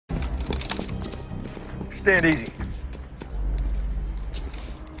Stand easy.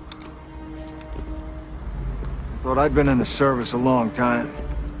 Thought I'd been in the service a long time.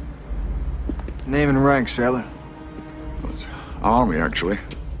 Name and rank, sailor? Well, it's Army, actually.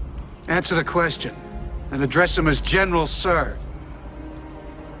 Answer the question, and address him as General Sir.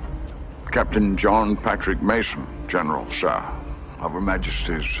 Captain John Patrick Mason, General, sir, of Her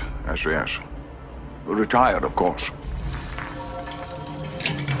Majesty's SAS. Retired, of course.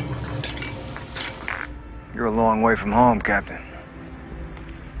 You're a long way from home, Captain.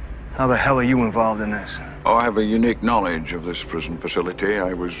 How the hell are you involved in this? Oh, I have a unique knowledge of this prison facility.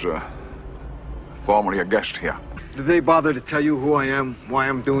 I was, formerly a guest here. Did they bother to tell you who I am, why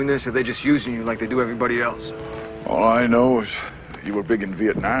I'm doing this, or are they just using you like they do everybody else? All I know is you were big in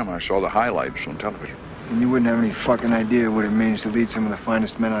Vietnam. I saw the highlights on television. And you wouldn't have any fucking idea what it means to lead some of the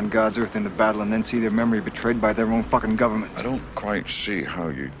finest men on God's earth into battle and then see their memory betrayed by their own fucking government. I don't quite see how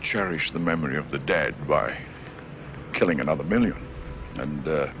you cherish the memory of the dead by killing another million. And,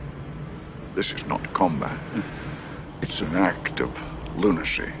 this is not combat. It's an act of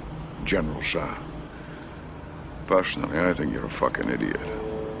lunacy, General, sir. Personally, I think you're a fucking idiot.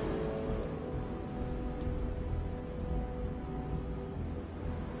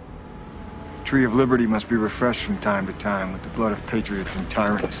 The Tree of Liberty must be refreshed from time to time with the blood of patriots and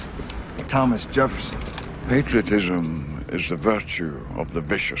tyrants. Thomas Jefferson. Patriotism is the virtue of the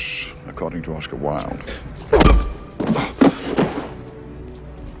vicious, according to Oscar Wilde.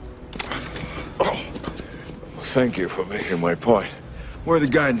 Thank you for making my point. Where are the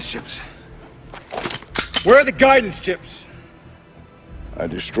guidance chips? Where are the guidance chips? I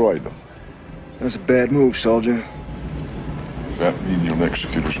destroyed them. That was a bad move, soldier. Does that mean you'll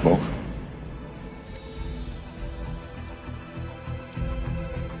execute us both?